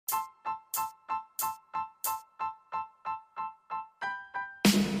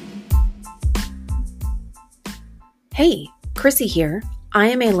Hey, Chrissy here. I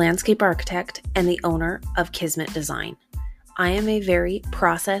am a landscape architect and the owner of Kismet Design. I am a very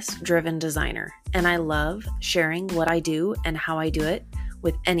process-driven designer, and I love sharing what I do and how I do it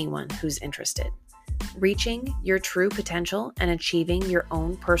with anyone who's interested. Reaching your true potential and achieving your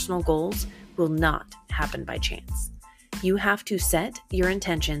own personal goals will not happen by chance. You have to set your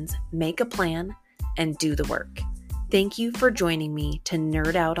intentions, make a plan, and do the work. Thank you for joining me to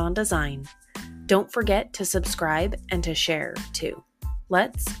nerd out on design. Don't forget to subscribe and to share too.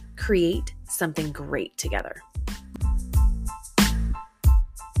 Let's create something great together.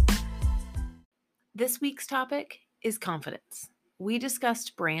 This week's topic is confidence. We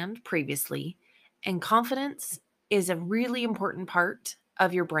discussed brand previously, and confidence is a really important part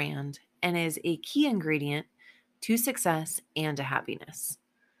of your brand and is a key ingredient to success and to happiness.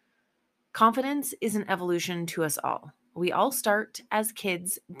 Confidence is an evolution to us all. We all start as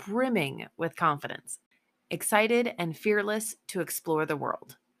kids brimming with confidence, excited and fearless to explore the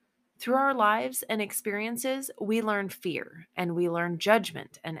world. Through our lives and experiences, we learn fear and we learn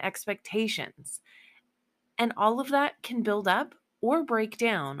judgment and expectations. And all of that can build up or break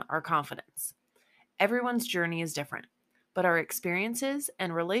down our confidence. Everyone's journey is different, but our experiences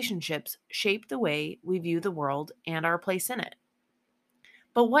and relationships shape the way we view the world and our place in it.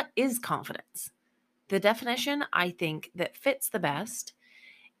 But what is confidence? The definition I think that fits the best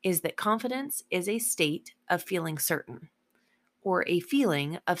is that confidence is a state of feeling certain, or a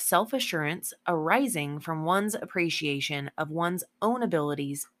feeling of self-assurance arising from one's appreciation of one's own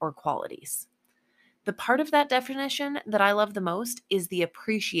abilities or qualities. The part of that definition that I love the most is the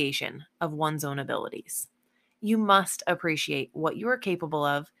appreciation of one's own abilities. You must appreciate what you are capable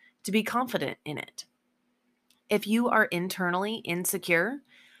of to be confident in it. If you are internally insecure,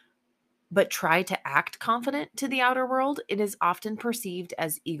 but try to act confident to the outer world, it is often perceived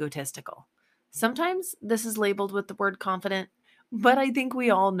as egotistical. Sometimes this is labeled with the word confident, but I think we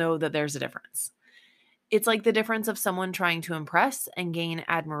all know that there's a difference. It's like the difference of someone trying to impress and gain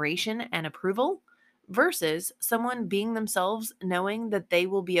admiration and approval versus someone being themselves, knowing that they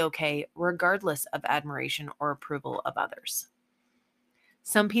will be okay regardless of admiration or approval of others.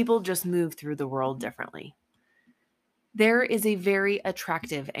 Some people just move through the world differently. There is a very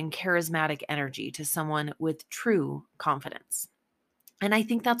attractive and charismatic energy to someone with true confidence. And I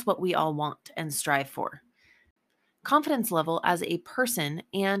think that's what we all want and strive for. Confidence level as a person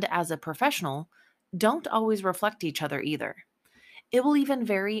and as a professional don't always reflect each other either. It will even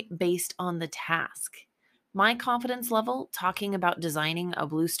vary based on the task. My confidence level talking about designing a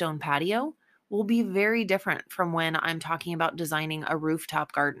bluestone patio will be very different from when I'm talking about designing a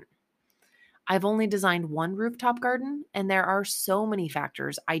rooftop garden. I've only designed one rooftop garden, and there are so many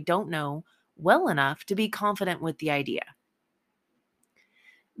factors I don't know well enough to be confident with the idea.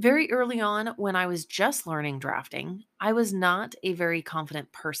 Very early on, when I was just learning drafting, I was not a very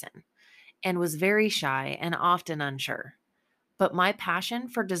confident person and was very shy and often unsure. But my passion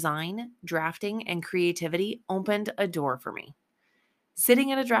for design, drafting, and creativity opened a door for me.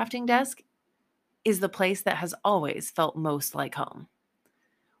 Sitting at a drafting desk is the place that has always felt most like home.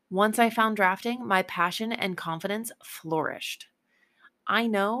 Once I found drafting, my passion and confidence flourished. I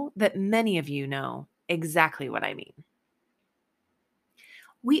know that many of you know exactly what I mean.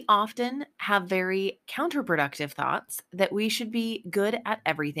 We often have very counterproductive thoughts that we should be good at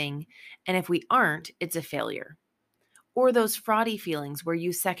everything, and if we aren't, it's a failure. Or those fraudy feelings where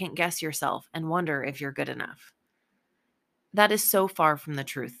you second guess yourself and wonder if you're good enough. That is so far from the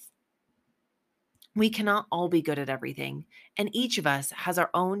truth. We cannot all be good at everything, and each of us has our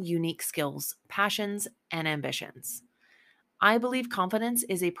own unique skills, passions, and ambitions. I believe confidence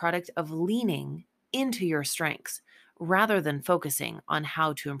is a product of leaning into your strengths rather than focusing on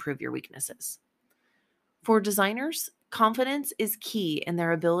how to improve your weaknesses. For designers, confidence is key in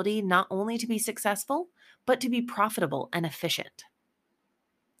their ability not only to be successful, but to be profitable and efficient.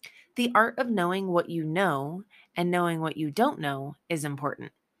 The art of knowing what you know and knowing what you don't know is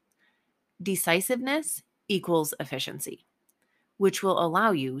important. Decisiveness equals efficiency, which will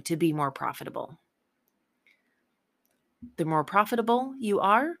allow you to be more profitable. The more profitable you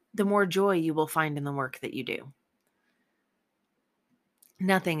are, the more joy you will find in the work that you do.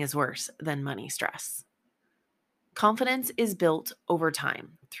 Nothing is worse than money stress. Confidence is built over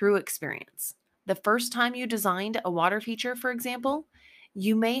time through experience. The first time you designed a water feature, for example,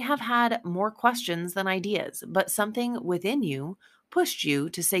 you may have had more questions than ideas, but something within you pushed you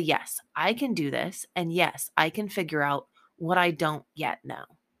to say, yes, I can do this, and yes, I can figure out what I don't yet know.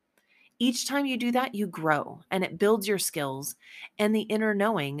 Each time you do that, you grow, and it builds your skills and the inner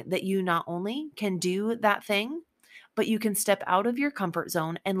knowing that you not only can do that thing, but you can step out of your comfort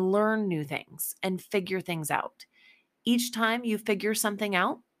zone and learn new things and figure things out. Each time you figure something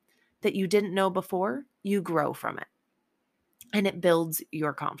out that you didn't know before, you grow from it and it builds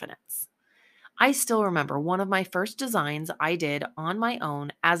your confidence. I still remember one of my first designs I did on my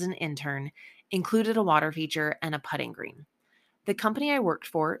own as an intern included a water feature and a putting green. The company I worked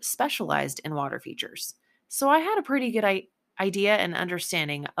for specialized in water features, so I had a pretty good idea and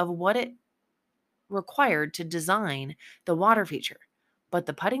understanding of what it required to design the water feature. But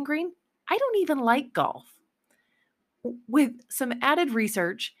the putting green, I don't even like golf. With some added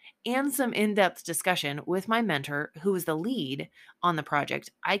research and some in depth discussion with my mentor, who was the lead on the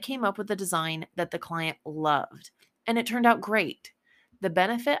project, I came up with a design that the client loved, and it turned out great. The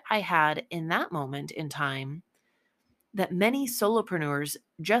benefit I had in that moment in time that many solopreneurs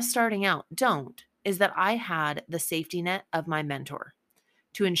just starting out don't is that I had the safety net of my mentor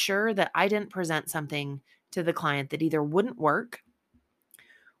to ensure that I didn't present something to the client that either wouldn't work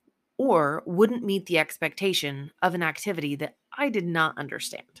or wouldn't meet the expectation of an activity that I did not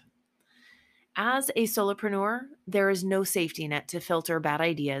understand. As a solopreneur, there is no safety net to filter bad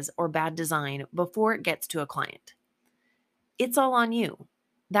ideas or bad design before it gets to a client. It's all on you.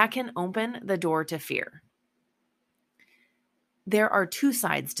 That can open the door to fear. There are two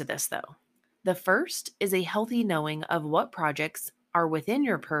sides to this, though. The first is a healthy knowing of what projects are within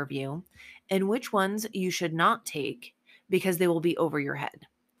your purview and which ones you should not take because they will be over your head.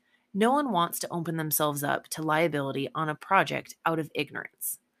 No one wants to open themselves up to liability on a project out of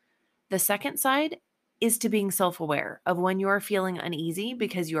ignorance. The second side is to being self aware of when you are feeling uneasy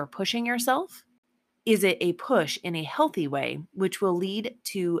because you are pushing yourself. Is it a push in a healthy way, which will lead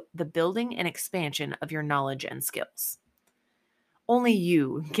to the building and expansion of your knowledge and skills? Only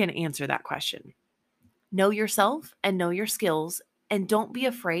you can answer that question. Know yourself and know your skills, and don't be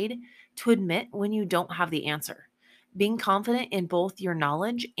afraid to admit when you don't have the answer. Being confident in both your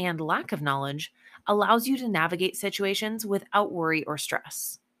knowledge and lack of knowledge allows you to navigate situations without worry or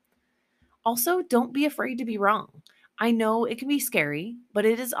stress. Also, don't be afraid to be wrong. I know it can be scary, but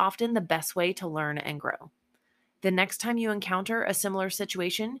it is often the best way to learn and grow. The next time you encounter a similar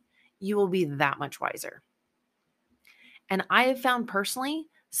situation, you will be that much wiser. And I have found personally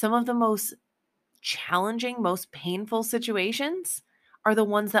some of the most challenging, most painful situations are the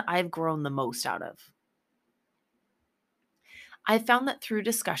ones that I've grown the most out of. I've found that through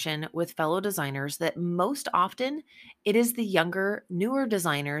discussion with fellow designers that most often it is the younger, newer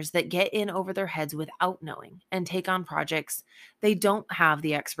designers that get in over their heads without knowing and take on projects they don't have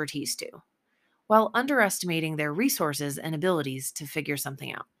the expertise to, while underestimating their resources and abilities to figure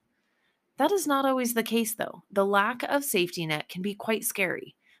something out. That is not always the case, though. The lack of safety net can be quite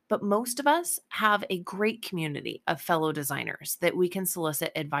scary, but most of us have a great community of fellow designers that we can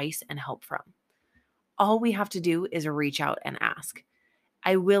solicit advice and help from. All we have to do is reach out and ask.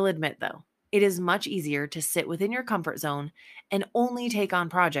 I will admit, though, it is much easier to sit within your comfort zone and only take on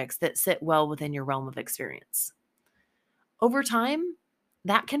projects that sit well within your realm of experience. Over time,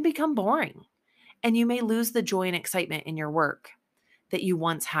 that can become boring, and you may lose the joy and excitement in your work that you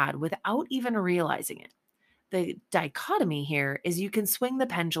once had without even realizing it. The dichotomy here is you can swing the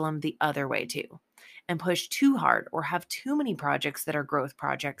pendulum the other way too and push too hard or have too many projects that are growth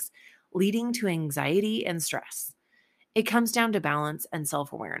projects, leading to anxiety and stress. It comes down to balance and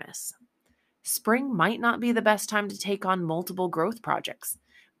self awareness. Spring might not be the best time to take on multiple growth projects,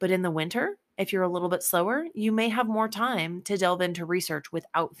 but in the winter, if you're a little bit slower, you may have more time to delve into research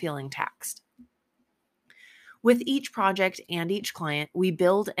without feeling taxed. With each project and each client, we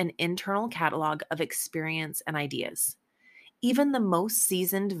build an internal catalog of experience and ideas. Even the most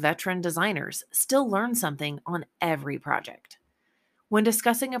seasoned veteran designers still learn something on every project. When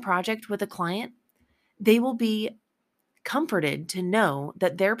discussing a project with a client, they will be comforted to know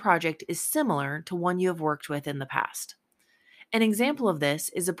that their project is similar to one you have worked with in the past. An example of this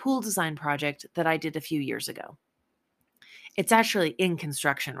is a pool design project that I did a few years ago. It's actually in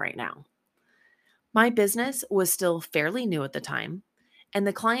construction right now. My business was still fairly new at the time, and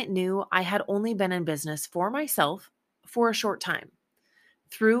the client knew I had only been in business for myself for a short time.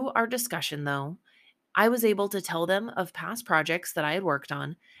 Through our discussion, though, I was able to tell them of past projects that I had worked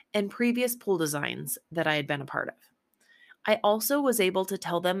on and previous pool designs that I had been a part of. I also was able to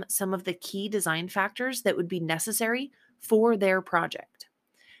tell them some of the key design factors that would be necessary for their project.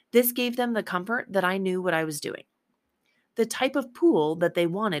 This gave them the comfort that I knew what I was doing. The type of pool that they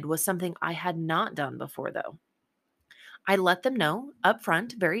wanted was something I had not done before, though. I let them know up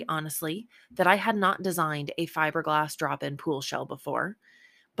front, very honestly, that I had not designed a fiberglass drop in pool shell before,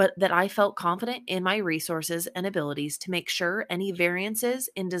 but that I felt confident in my resources and abilities to make sure any variances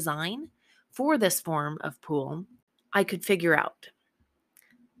in design for this form of pool I could figure out.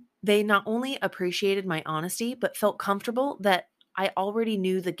 They not only appreciated my honesty, but felt comfortable that I already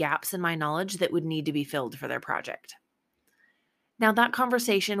knew the gaps in my knowledge that would need to be filled for their project. Now, that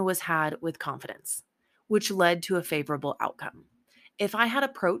conversation was had with confidence, which led to a favorable outcome. If I had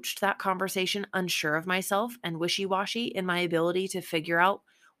approached that conversation unsure of myself and wishy washy in my ability to figure out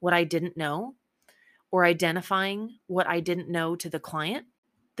what I didn't know or identifying what I didn't know to the client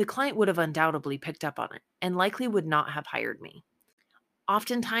would have undoubtedly picked up on it and likely would not have hired me.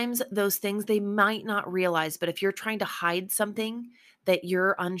 Oftentimes, those things they might not realize, but if you're trying to hide something that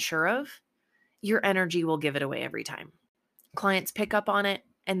you're unsure of, your energy will give it away every time. Clients pick up on it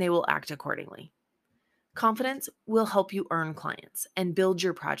and they will act accordingly. Confidence will help you earn clients and build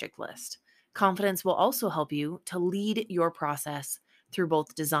your project list. Confidence will also help you to lead your process through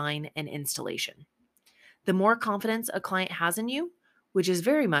both design and installation. The more confidence a client has in you, which is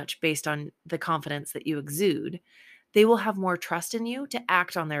very much based on the confidence that you exude, they will have more trust in you to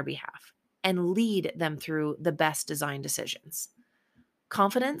act on their behalf and lead them through the best design decisions.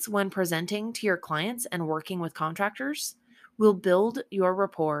 Confidence when presenting to your clients and working with contractors will build your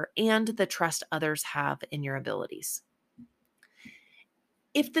rapport and the trust others have in your abilities.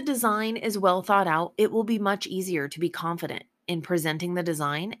 If the design is well thought out, it will be much easier to be confident in presenting the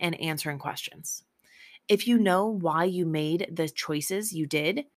design and answering questions. If you know why you made the choices you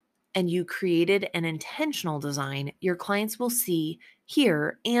did and you created an intentional design, your clients will see,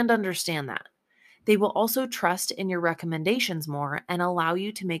 hear, and understand that. They will also trust in your recommendations more and allow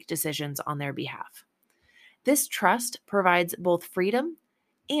you to make decisions on their behalf. This trust provides both freedom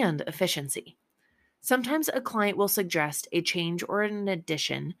and efficiency. Sometimes a client will suggest a change or an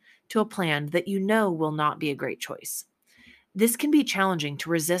addition to a plan that you know will not be a great choice. This can be challenging to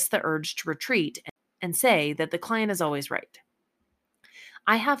resist the urge to retreat and say that the client is always right.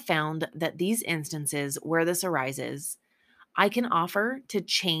 I have found that these instances where this arises, I can offer to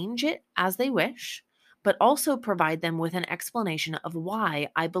change it as they wish, but also provide them with an explanation of why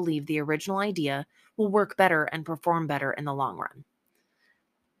I believe the original idea will work better and perform better in the long run.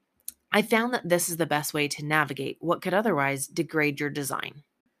 I found that this is the best way to navigate what could otherwise degrade your design.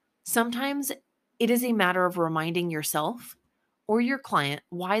 Sometimes it is a matter of reminding yourself or your client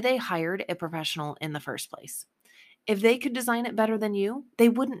why they hired a professional in the first place. If they could design it better than you, they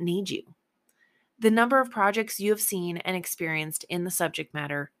wouldn't need you. The number of projects you have seen and experienced in the subject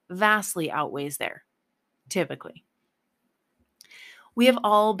matter vastly outweighs there, typically. We have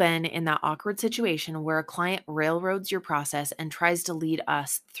all been in that awkward situation where a client railroads your process and tries to lead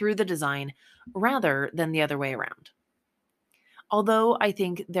us through the design rather than the other way around. Although I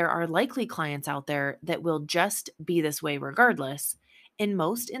think there are likely clients out there that will just be this way regardless, in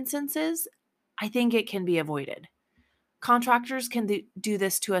most instances, I think it can be avoided. Contractors can do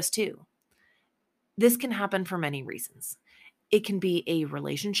this to us too. This can happen for many reasons. It can be a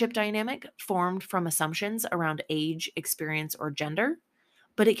relationship dynamic formed from assumptions around age, experience, or gender,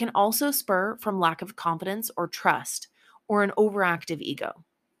 but it can also spur from lack of confidence or trust or an overactive ego.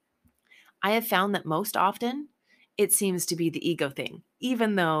 I have found that most often it seems to be the ego thing,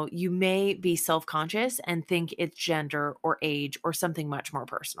 even though you may be self conscious and think it's gender or age or something much more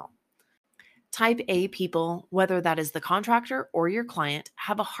personal. Type A people, whether that is the contractor or your client,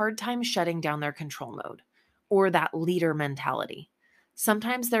 have a hard time shutting down their control mode or that leader mentality.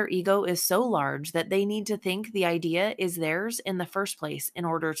 Sometimes their ego is so large that they need to think the idea is theirs in the first place in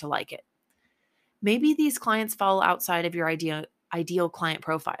order to like it. Maybe these clients fall outside of your ideal client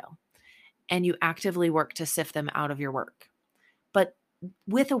profile and you actively work to sift them out of your work. But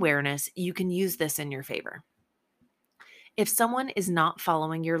with awareness, you can use this in your favor. If someone is not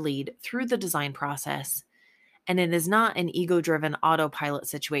following your lead through the design process, and it is not an ego-driven autopilot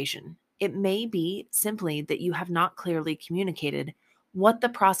situation, it may be simply that you have not clearly communicated what the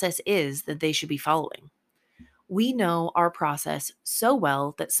process is that they should be following. We know our process so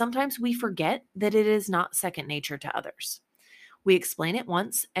well that sometimes we forget that it is not second nature to others. We explain it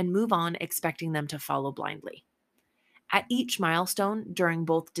once and move on expecting them to follow blindly. At each milestone during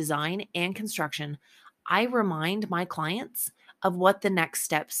both design and construction, I remind my clients of what the next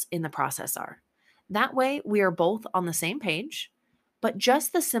steps in the process are. That way, we are both on the same page, but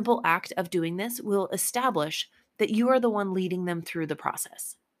just the simple act of doing this will establish that you are the one leading them through the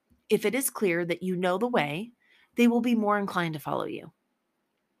process. If it is clear that you know the way, they will be more inclined to follow you.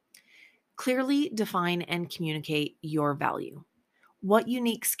 Clearly define and communicate your value. What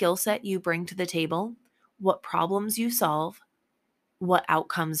unique skill set you bring to the table, what problems you solve, what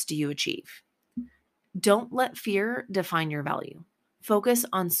outcomes do you achieve. Don't let fear define your value. Focus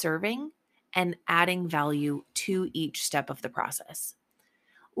on serving and adding value to each step of the process.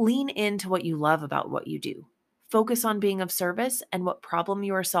 Lean into what you love about what you do. Focus on being of service and what problem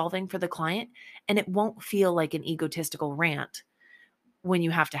you are solving for the client, and it won't feel like an egotistical rant when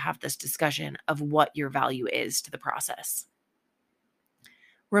you have to have this discussion of what your value is to the process.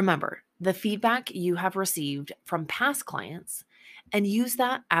 Remember the feedback you have received from past clients and use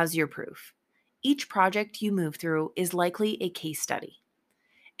that as your proof. Each project you move through is likely a case study.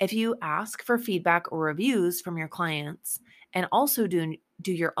 If you ask for feedback or reviews from your clients and also do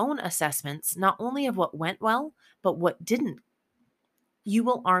your own assessments, not only of what went well, but what didn't, you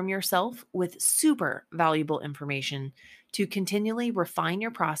will arm yourself with super valuable information to continually refine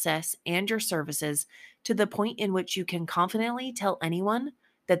your process and your services to the point in which you can confidently tell anyone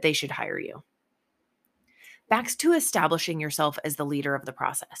that they should hire you. Back to establishing yourself as the leader of the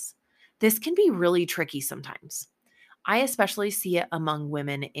process. This can be really tricky sometimes. I especially see it among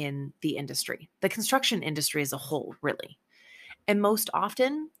women in the industry, the construction industry as a whole, really. And most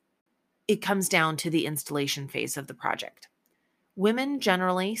often, it comes down to the installation phase of the project. Women,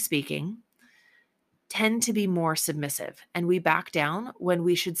 generally speaking, tend to be more submissive, and we back down when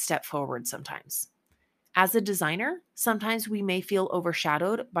we should step forward sometimes. As a designer, sometimes we may feel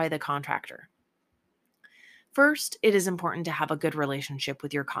overshadowed by the contractor. First, it is important to have a good relationship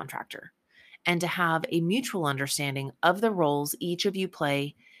with your contractor and to have a mutual understanding of the roles each of you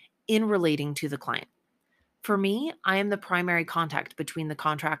play in relating to the client. For me, I am the primary contact between the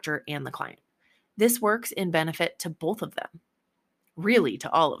contractor and the client. This works in benefit to both of them, really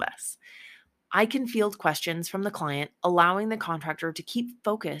to all of us. I can field questions from the client, allowing the contractor to keep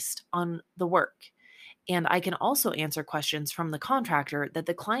focused on the work. And I can also answer questions from the contractor that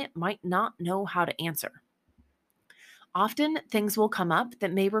the client might not know how to answer. Often, things will come up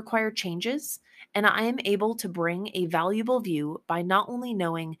that may require changes, and I am able to bring a valuable view by not only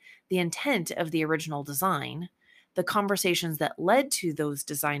knowing the intent of the original design, the conversations that led to those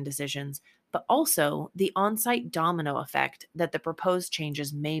design decisions, but also the on site domino effect that the proposed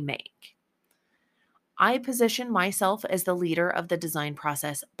changes may make. I position myself as the leader of the design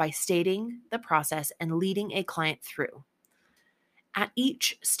process by stating the process and leading a client through. At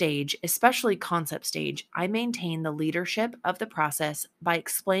each stage, especially concept stage, I maintain the leadership of the process by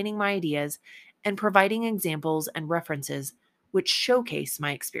explaining my ideas and providing examples and references which showcase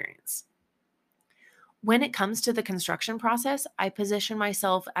my experience. When it comes to the construction process, I position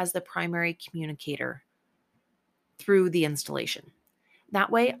myself as the primary communicator through the installation.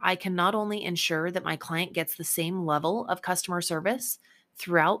 That way, I can not only ensure that my client gets the same level of customer service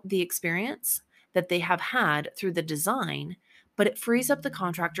throughout the experience that they have had through the design, but it frees up the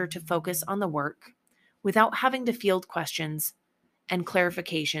contractor to focus on the work without having to field questions and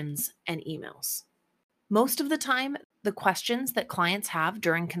clarifications and emails. Most of the time, the questions that clients have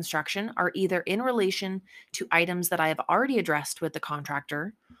during construction are either in relation to items that I have already addressed with the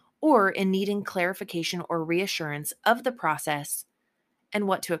contractor or in needing clarification or reassurance of the process and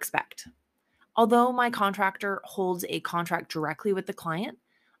what to expect. Although my contractor holds a contract directly with the client,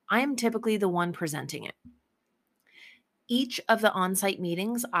 I am typically the one presenting it. Each of the on-site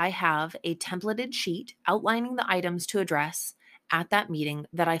meetings, I have a templated sheet outlining the items to address at that meeting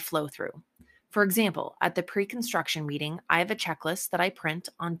that I flow through. For example, at the pre-construction meeting, I have a checklist that I print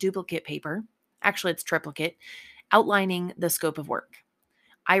on duplicate paper, actually it's triplicate, outlining the scope of work.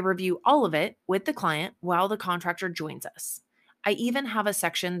 I review all of it with the client while the contractor joins us. I even have a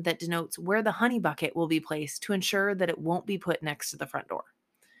section that denotes where the honey bucket will be placed to ensure that it won't be put next to the front door.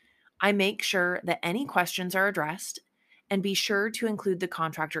 I make sure that any questions are addressed and be sure to include the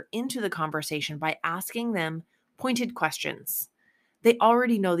contractor into the conversation by asking them pointed questions. They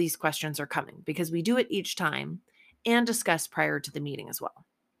already know these questions are coming because we do it each time and discuss prior to the meeting as well.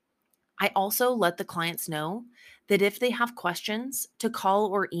 I also let the clients know that if they have questions, to call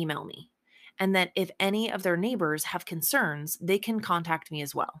or email me, and that if any of their neighbors have concerns, they can contact me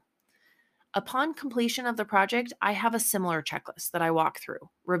as well. Upon completion of the project, I have a similar checklist that I walk through,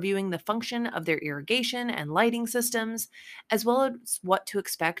 reviewing the function of their irrigation and lighting systems, as well as what to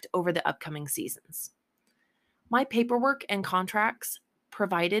expect over the upcoming seasons. My paperwork and contracts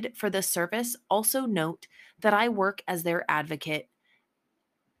provided for this service also note that I work as their advocate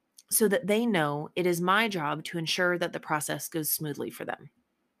so that they know it is my job to ensure that the process goes smoothly for them.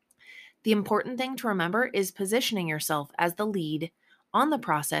 The important thing to remember is positioning yourself as the lead on the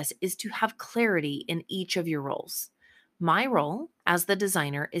process is to have clarity in each of your roles. My role as the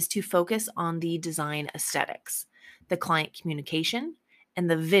designer is to focus on the design aesthetics, the client communication, and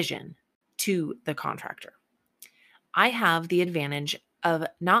the vision to the contractor. I have the advantage of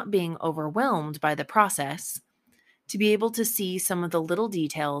not being overwhelmed by the process to be able to see some of the little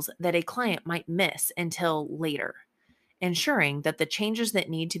details that a client might miss until later. ensuring that the changes that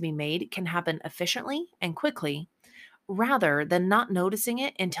need to be made can happen efficiently and quickly, rather than not noticing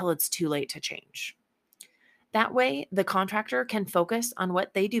it until it's too late to change. That way, the contractor can focus on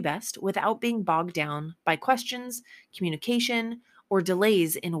what they do best without being bogged down by questions, communication, or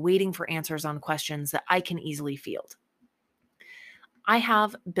delays in waiting for answers on questions that I can easily field. I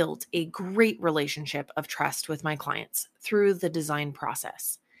have built a great relationship of trust with my clients through the design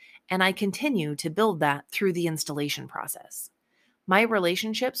process, and I continue to build that through the installation process. My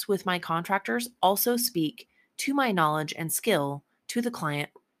relationships with my contractors also speak to my knowledge and skill to the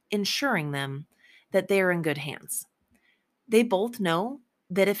client, ensuring them that they are in good hands. They both know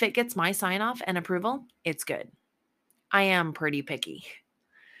that if it gets my sign off and approval, it's good. I am pretty picky.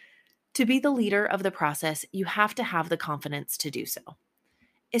 To be the leader of the process, you have to have the confidence to do so,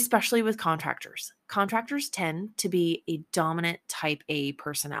 especially with contractors. Contractors tend to be a dominant type A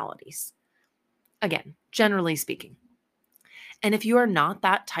personalities. Again, generally speaking. And if you are not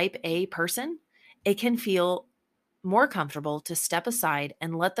that type A person, it can feel more comfortable to step aside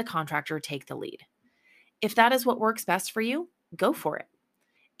and let the contractor take the lead. If that is what works best for you, go for it.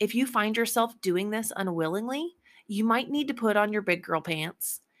 If you find yourself doing this unwillingly, you might need to put on your big girl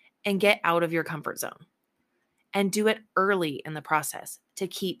pants and get out of your comfort zone and do it early in the process to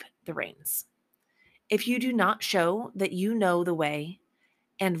keep the reins. If you do not show that you know the way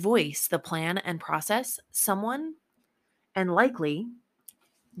and voice the plan and process, someone, and likely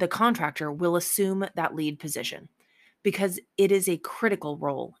the contractor, will assume that lead position because it is a critical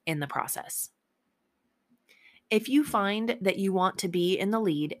role in the process. If you find that you want to be in the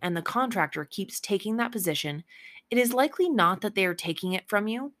lead and the contractor keeps taking that position, it is likely not that they are taking it from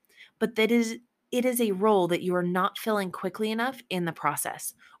you, but that it is a role that you are not filling quickly enough in the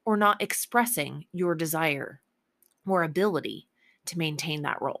process or not expressing your desire or ability to maintain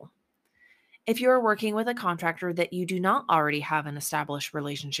that role. If you are working with a contractor that you do not already have an established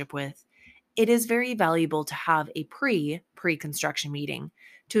relationship with, it is very valuable to have a pre-construction meeting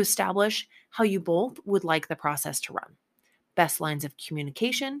to establish how you both would like the process to run, best lines of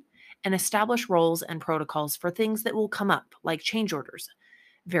communication, and establish roles and protocols for things that will come up, like change orders,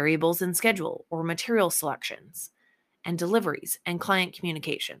 variables in schedule, or material selections, and deliveries and client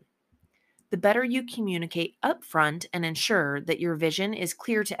communication. The better you communicate upfront and ensure that your vision is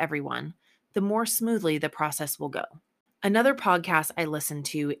clear to everyone, the more smoothly the process will go. Another podcast I listen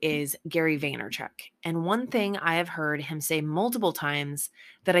to is Gary Vaynerchuk, and one thing I have heard him say multiple times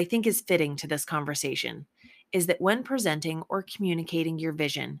that I think is fitting to this conversation is that when presenting or communicating your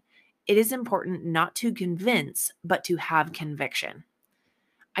vision, it is important not to convince, but to have conviction.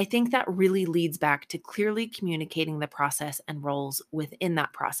 I think that really leads back to clearly communicating the process and roles within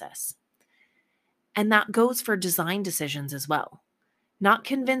that process. And that goes for design decisions as well. Not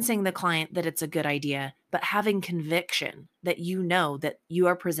convincing the client that it's a good idea, but having conviction that you know that you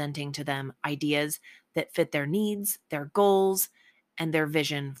are presenting to them ideas that fit their needs, their goals, and their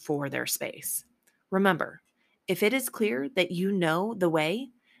vision for their space. Remember, if it is clear that you know the way,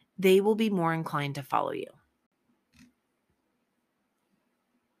 they will be more inclined to follow you.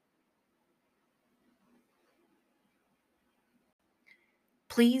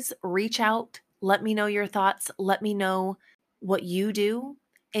 Please reach out. Let me know your thoughts. Let me know what you do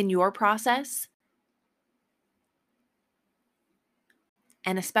in your process.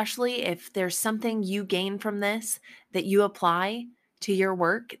 And especially if there's something you gain from this that you apply to your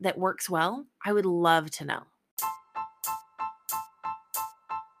work that works well, I would love to know.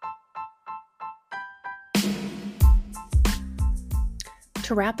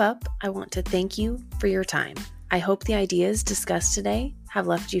 To wrap up, I want to thank you for your time. I hope the ideas discussed today have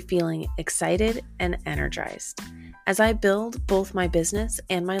left you feeling excited and energized. As I build both my business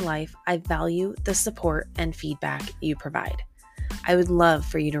and my life, I value the support and feedback you provide. I would love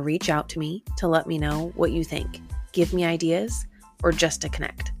for you to reach out to me to let me know what you think, give me ideas, or just to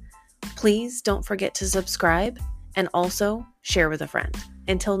connect. Please don't forget to subscribe and also share with a friend.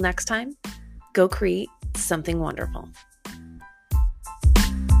 Until next time, go create something wonderful.